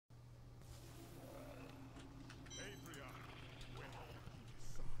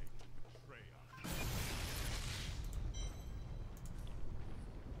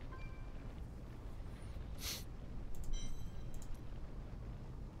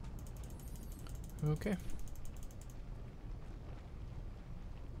Okay.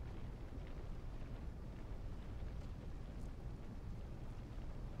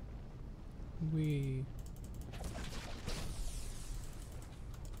 We.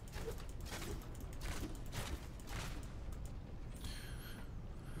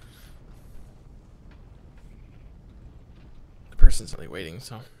 The person's only waiting,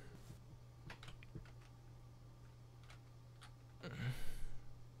 so.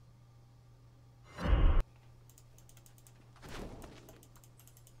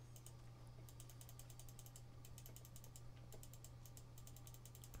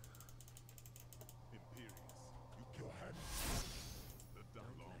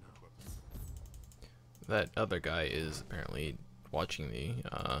 That other guy is apparently watching the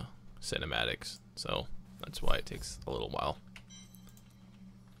cinematics, so that's why it takes a little while.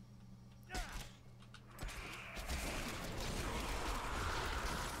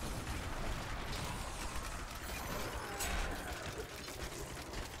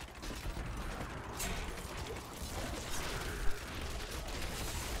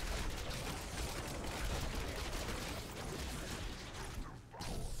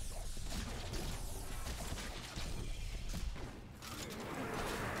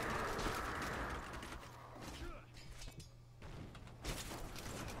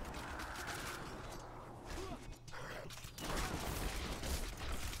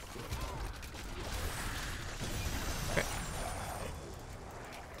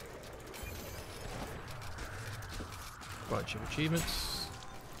 Bunch of achievements.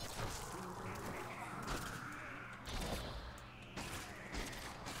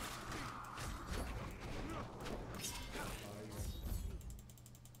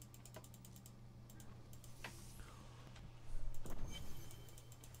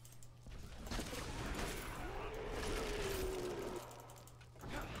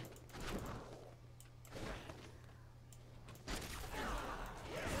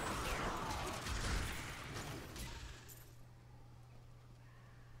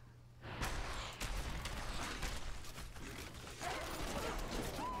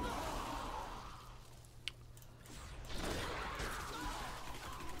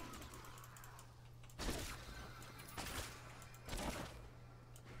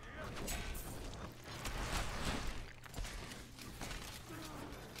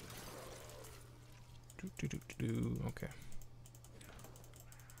 Okay.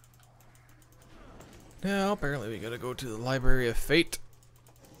 Now, apparently we gotta go to the Library of Fate.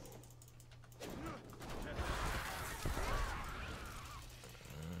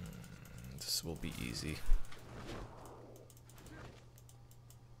 This will be easy.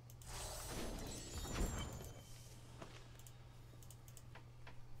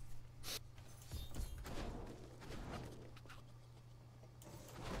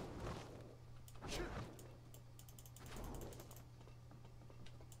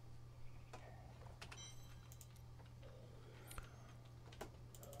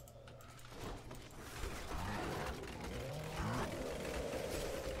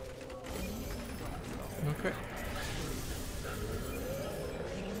 Okay.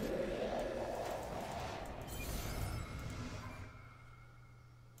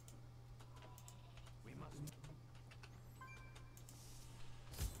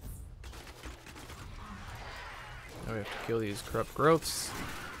 Now we have to kill these corrupt growths,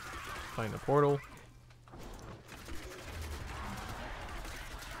 find the portal.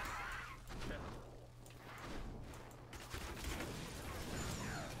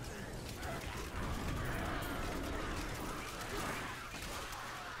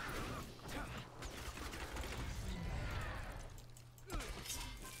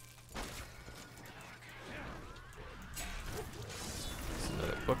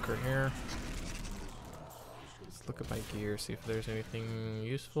 Booker here. Let's look at my gear, see if there's anything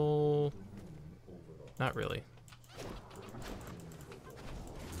useful. Not really.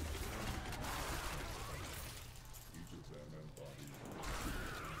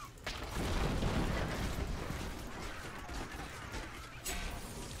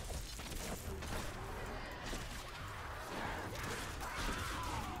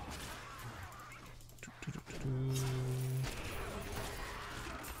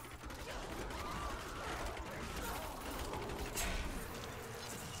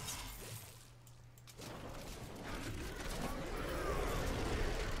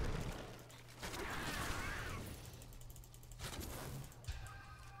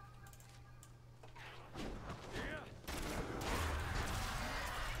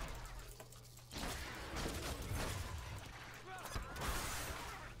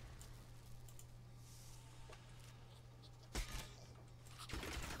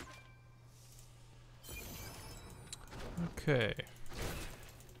 Okay.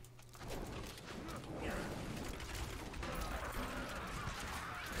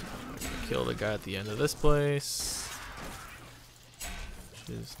 Kill the guy at the end of this place,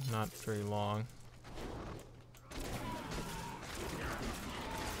 which is not very long.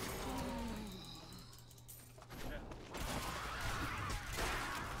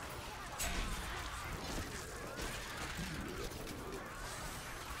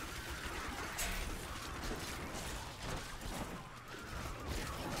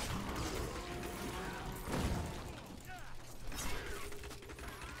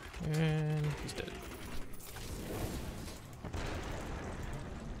 And he's dead.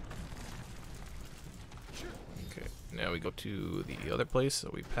 Okay, now we go to the other place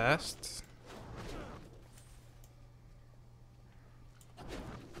that we passed.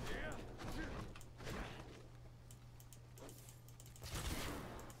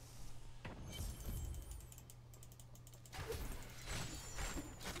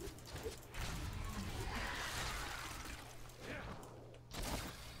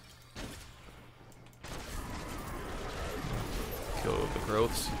 Kill the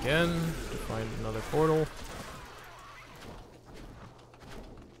growths again to find another portal.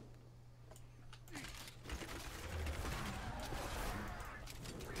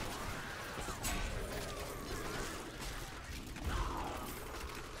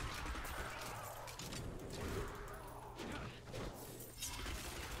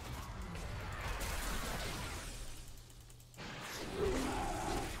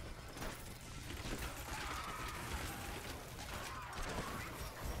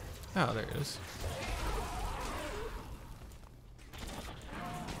 Oh, there it is.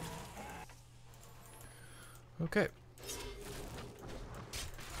 Okay.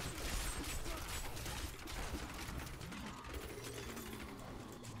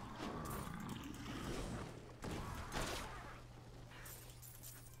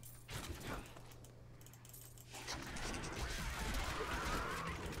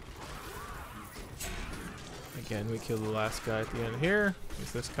 Again, we kill the last guy at the end here.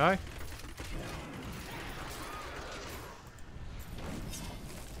 Is this guy?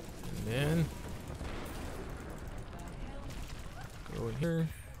 And then go in here.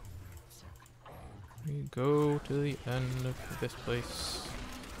 We go to the end of this place.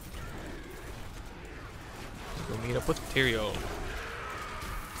 Go meet up with Tyrio.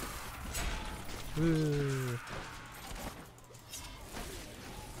 Woo.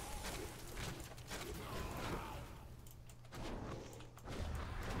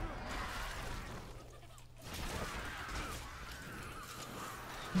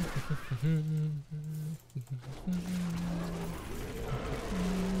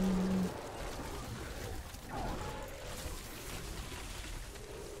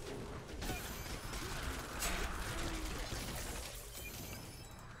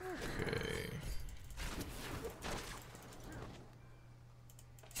 Okay.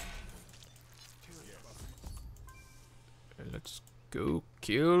 Let's go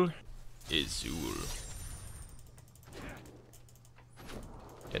kill Azul.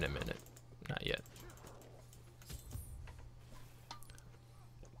 In a minute. Not yet.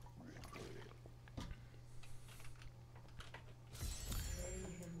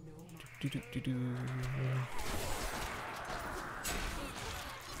 Do, do, do, do.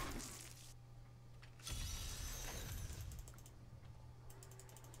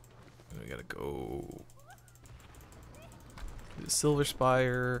 We gotta go to the Silver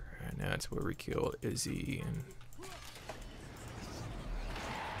Spire, and that's where we kill Izzy and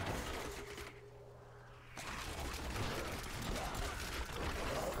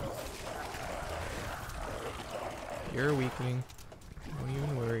you're a weakling. Don't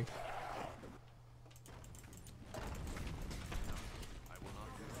even worry.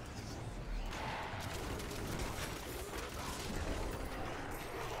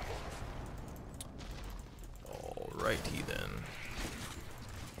 Alrighty then.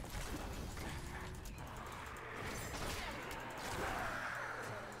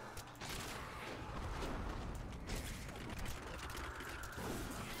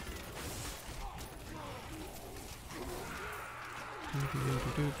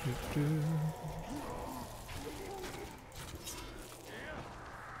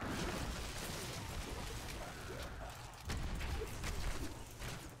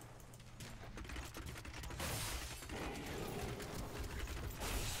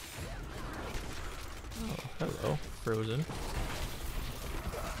 Oh, hello, frozen.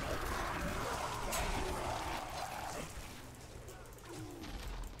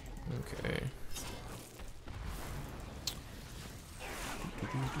 Okay.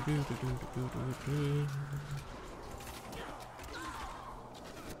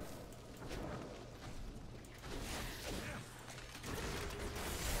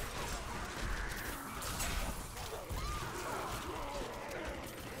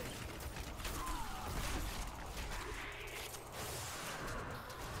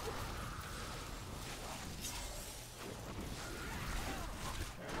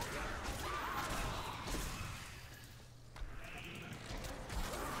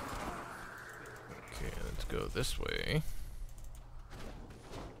 go this way.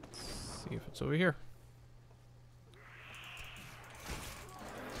 Let's see if it's over here.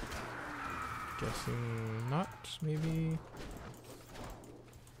 Guessing not, maybe.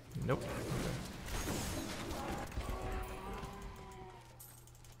 Nope.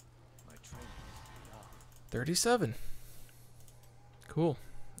 Okay. 37. Cool.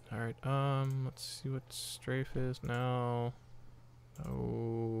 Alright, let's see what strafe is now.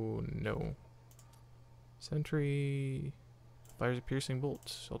 Oh, no. Sentry fires a piercing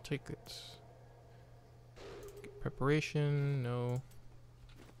bolt. I'll take it. Preparation, no.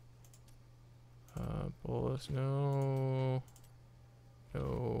 Bullets, no.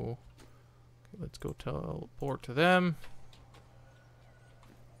 No. Okay, let's go teleport to them.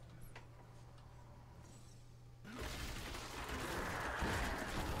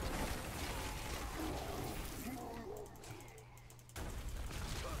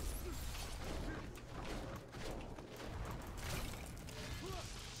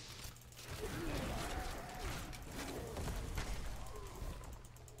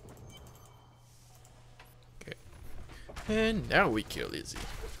 And now we kill Izzy.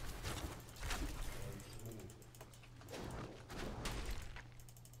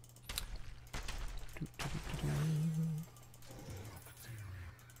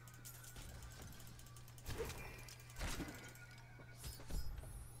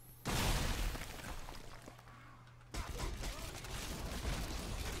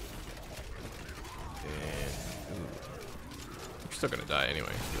 We're still gonna die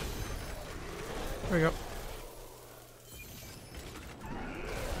anyway. There we go.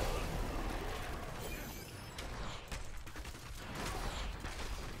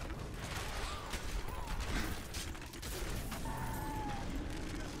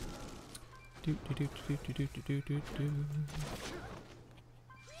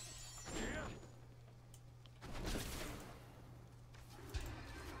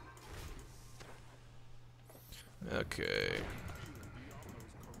 Okay.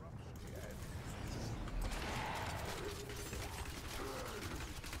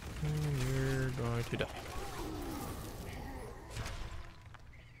 And you're going to die.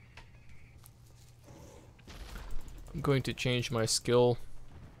 I'm going to change my skill,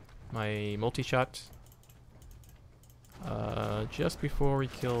 my multi-shot, just before we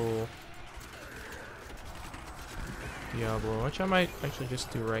kill Diablo, which I might actually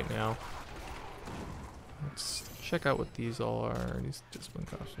just do right now. Let's check out what these all are. These discipline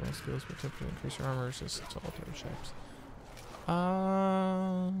costume skills will temporarily increase your armor resistance to all type of shapes.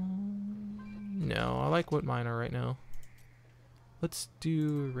 No, I like what mine are right now. Let's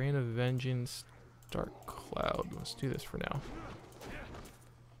do Rain of Vengeance, Dark Cloud. Let's do this for now.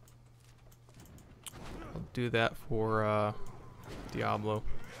 I'll do that for Diablo.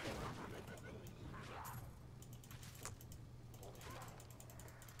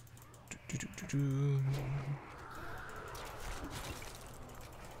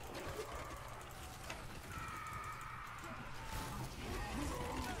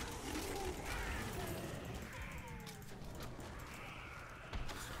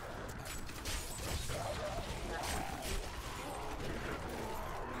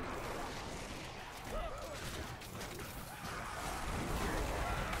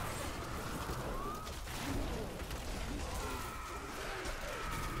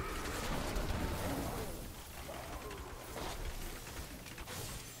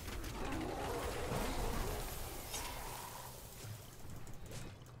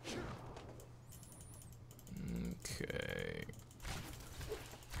 Okay.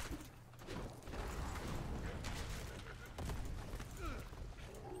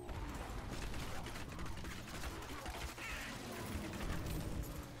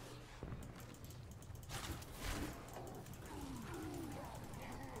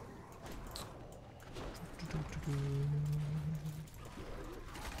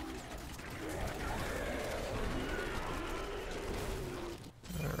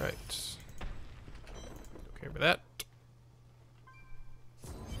 All right. Okay with that.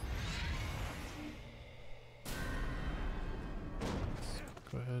 Let's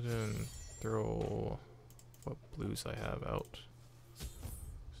go ahead and throw what blues I have out.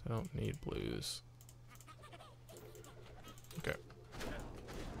 So I don't need blues. Okay.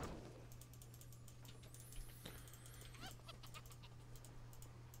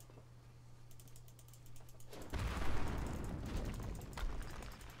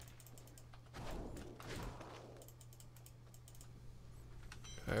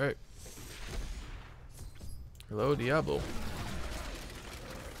 Alright. Hello, Diablo.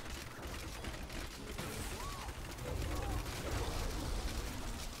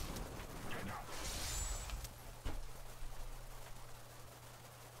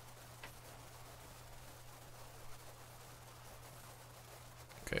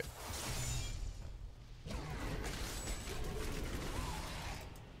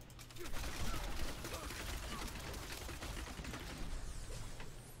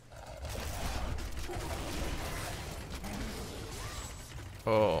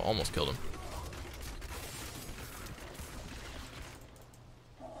 Oh, almost killed him.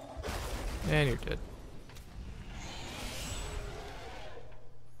 And you're dead.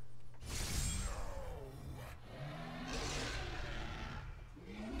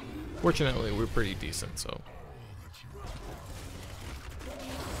 Fortunately, we're pretty decent, so.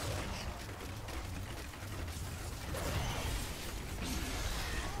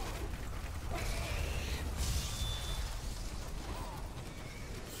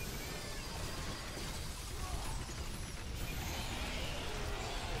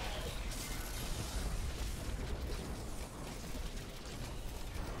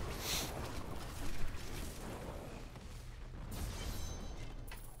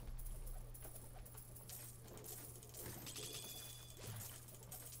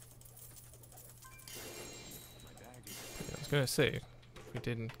 I was gonna say, if we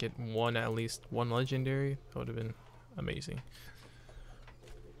didn't get at least one legendary, that would have been amazing.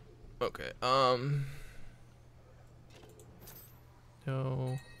 Okay,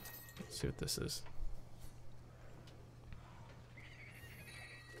 no, let's see what this is.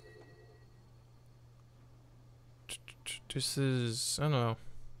 This is, I don't know.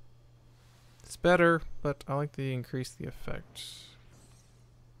 It's better, but I like to increase the effect.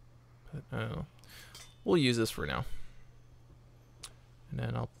 But I don't know. We'll use this for now. And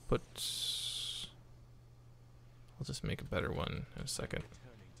then I'll just make a better one in a second.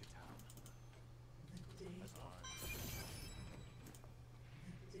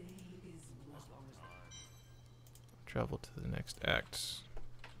 Travel to the next act.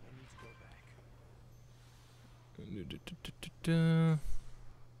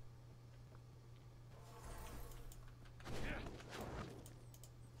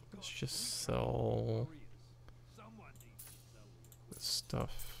 Let's just sell the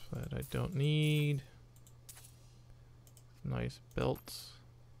stuff that I don't need. Nice belt.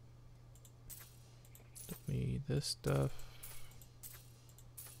 Don't need this stuff.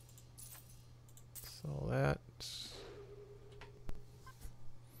 Sell that.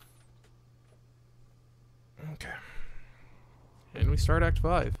 Okay. And we start Act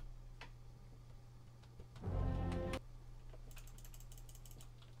 5.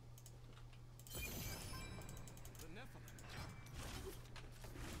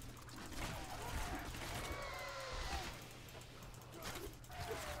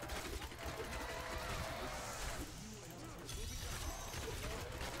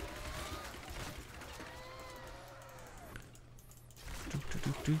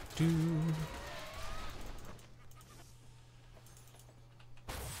 Do.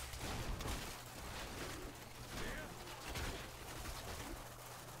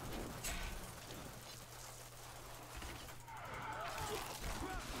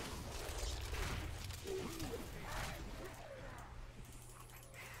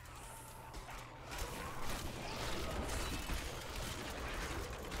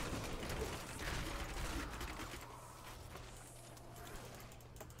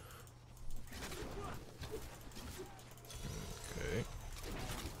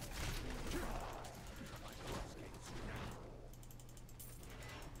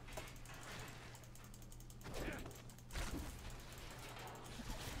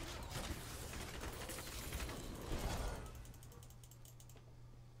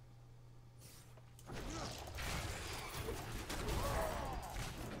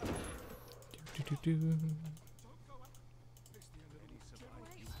 Go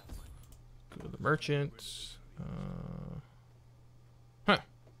to the merchant. Huh.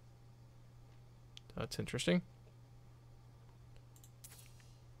 That's interesting.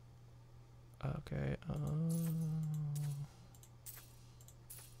 Okay.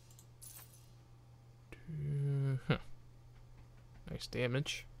 Huh. Nice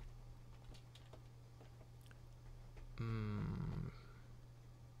damage.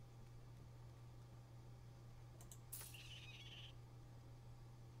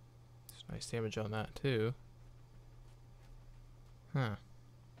 Nice damage on that too. Huh.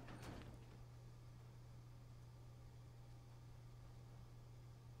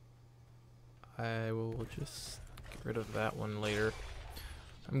 I will just get rid of that one later.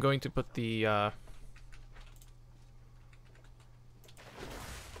 I'm going to put the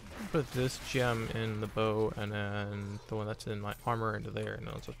put this gem in the bow, and then the one that's in my armor into there, and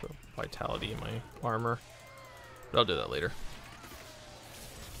I'll just put vitality in my armor. But I'll do that later.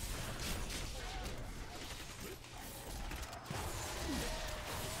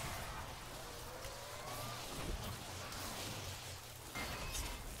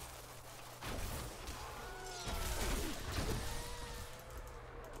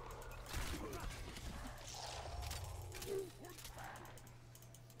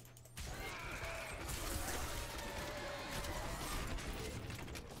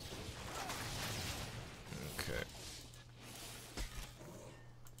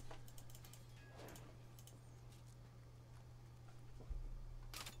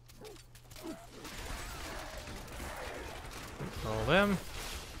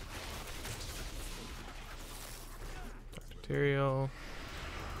 material.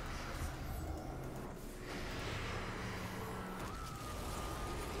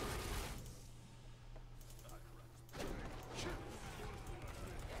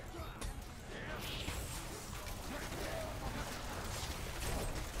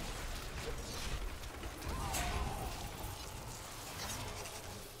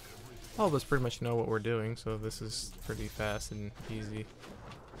 All of us pretty much know what we're doing, so this is pretty fast and easy.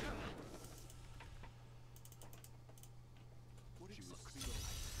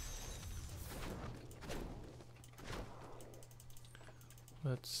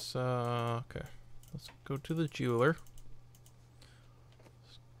 Let's okay. Let's go to the jeweler.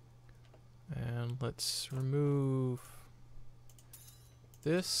 And let's remove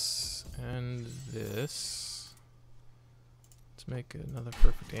this and this. Let's make another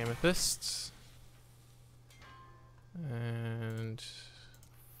perfect amethyst. And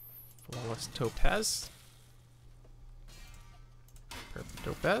flawless topaz. Perfect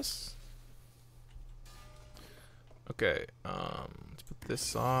topaz. Okay, let's put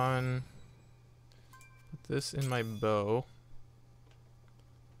this on. Put this in my bow.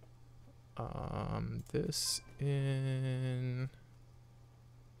 This in.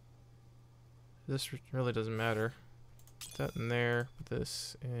 This really doesn't matter. Put that in there. Put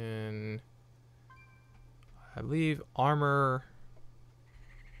this in. I believe armor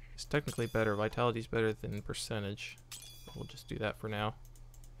is technically better. Vitality is better than percentage. But we'll just do that for now.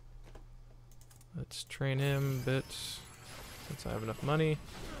 Let's train him a bit since I have enough money.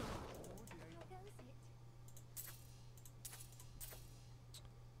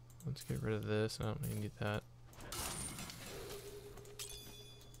 Let's get rid of this. I don't really need that.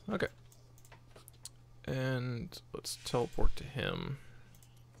 Okay. And let's teleport to him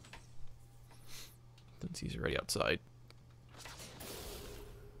since he's already outside.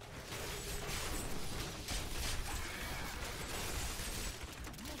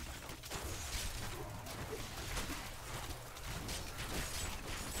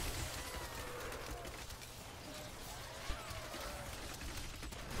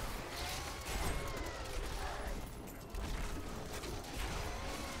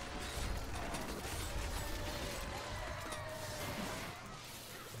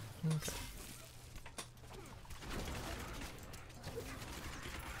 Okay.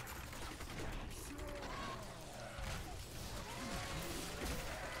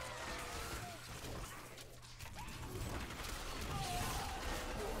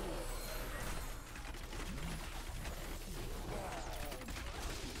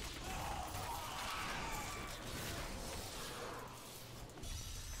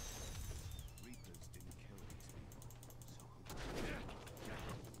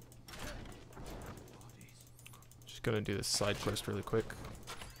 Just gonna do this side quest really quick.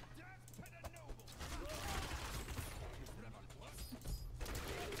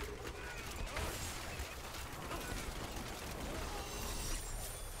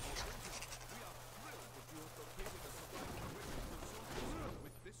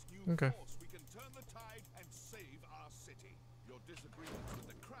 Okay. We can turn the tide and save our city. Your disagreements with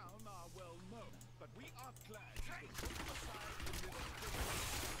the crown are well known, but we are glad to put them aside and live a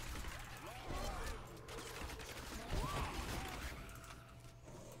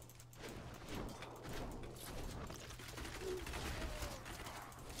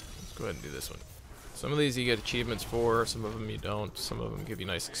Let's go ahead and do this one. Some of these you get achievements for, some of them you don't. Some of them give you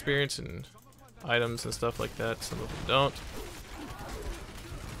nice experience and items and stuff like that. Some of them don't.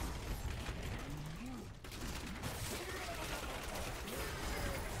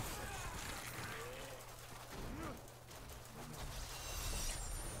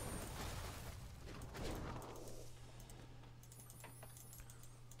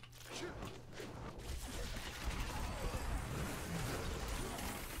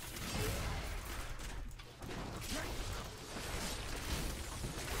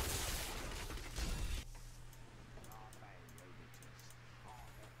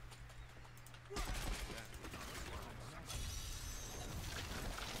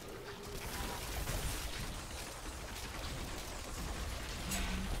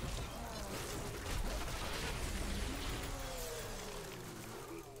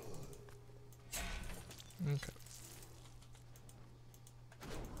 Okay.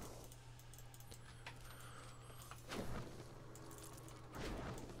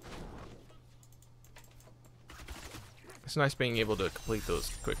 It's nice being able to complete those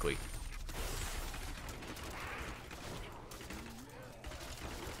quickly.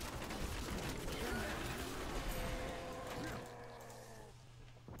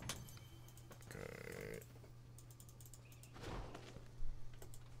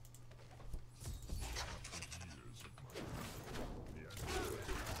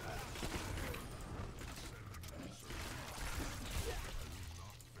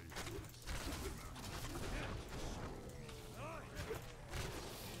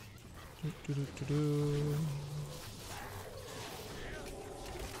 Do-do-do-do-do.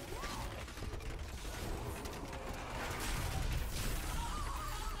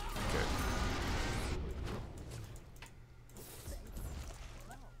 Okay.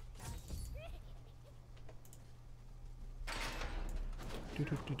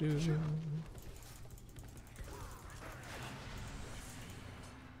 Do-do-do-do.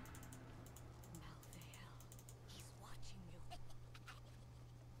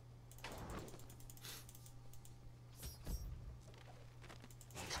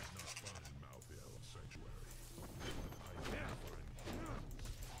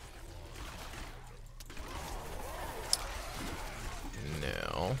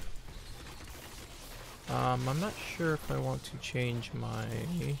 No. I'm not sure if I want to change my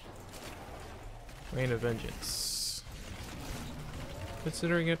Reign of Vengeance.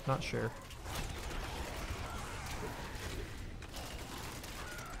 Considering it, not sure.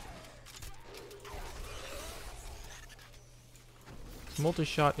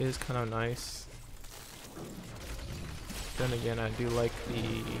 Multi-shot is kind of nice. Then again, I do like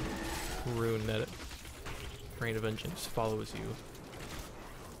the rune that Reign of Vengeance follows you.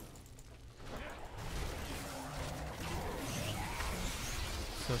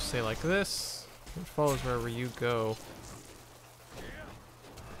 So say like this, it follows wherever you go.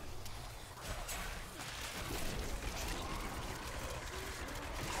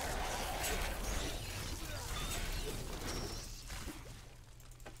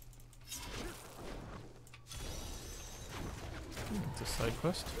 It's a side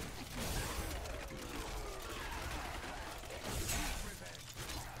quest.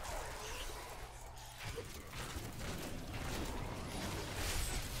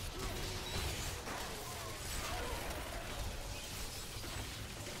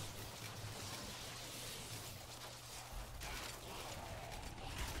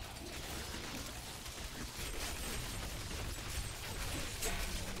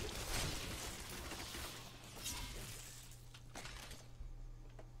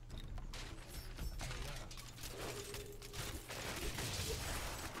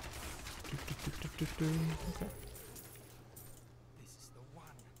 Okay. This is the one.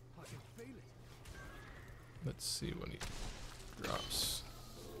 I can feel it. Let's see when he drops.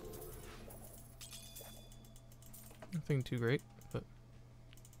 Nothing too great, but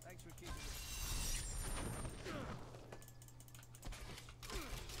Thanks for keeping it.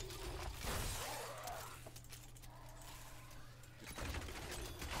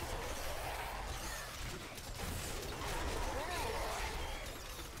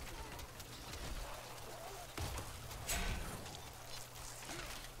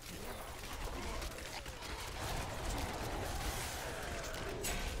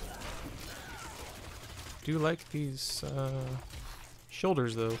 do like these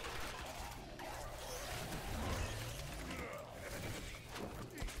shoulders though.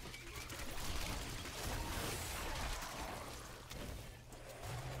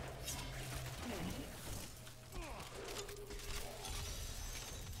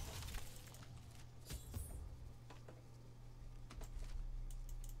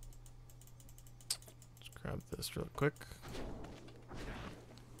 Let's grab this real quick.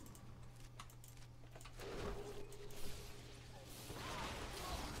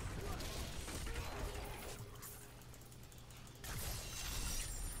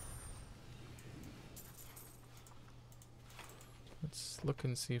 Let's look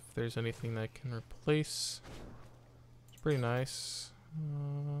and see if there's anything that I can replace. It's pretty nice.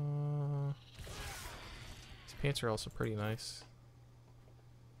 These pants are also pretty nice.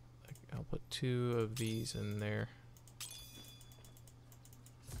 I'll put 2 of these in there.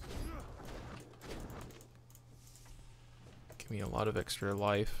 Give me a lot of extra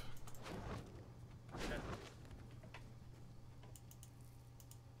life.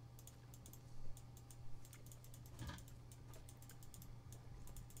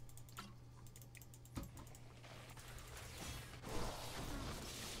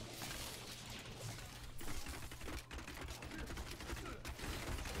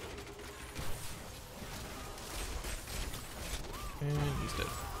 And he's dead.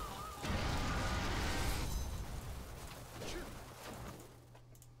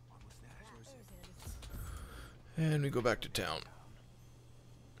 And we go back to town.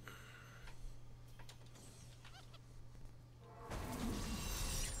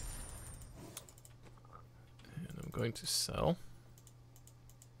 And I'm going to sell.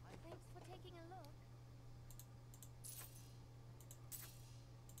 Thanks for taking a look.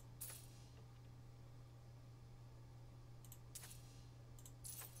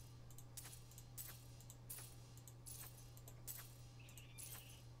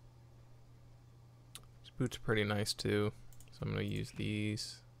 boots are pretty nice too, so I'm gonna use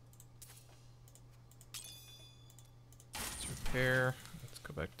these. Let's repair. Let's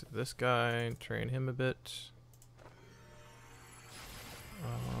go back to this guy and train him a bit.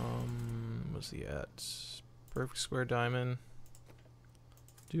 What's he at? Perfect square diamond.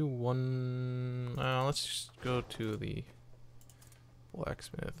 Do one. Let's just go to the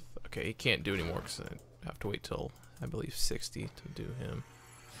blacksmith. Okay, he can't do anymore because I have to wait till I believe 60 to do him.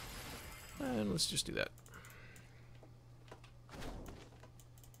 And let's just do that.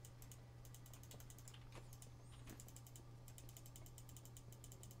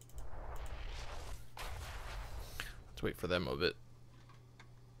 Let's wait for them a bit.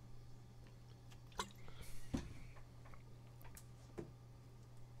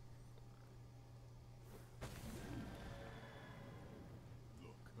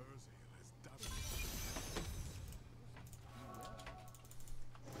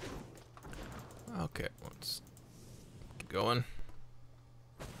 Okay, let's keep going.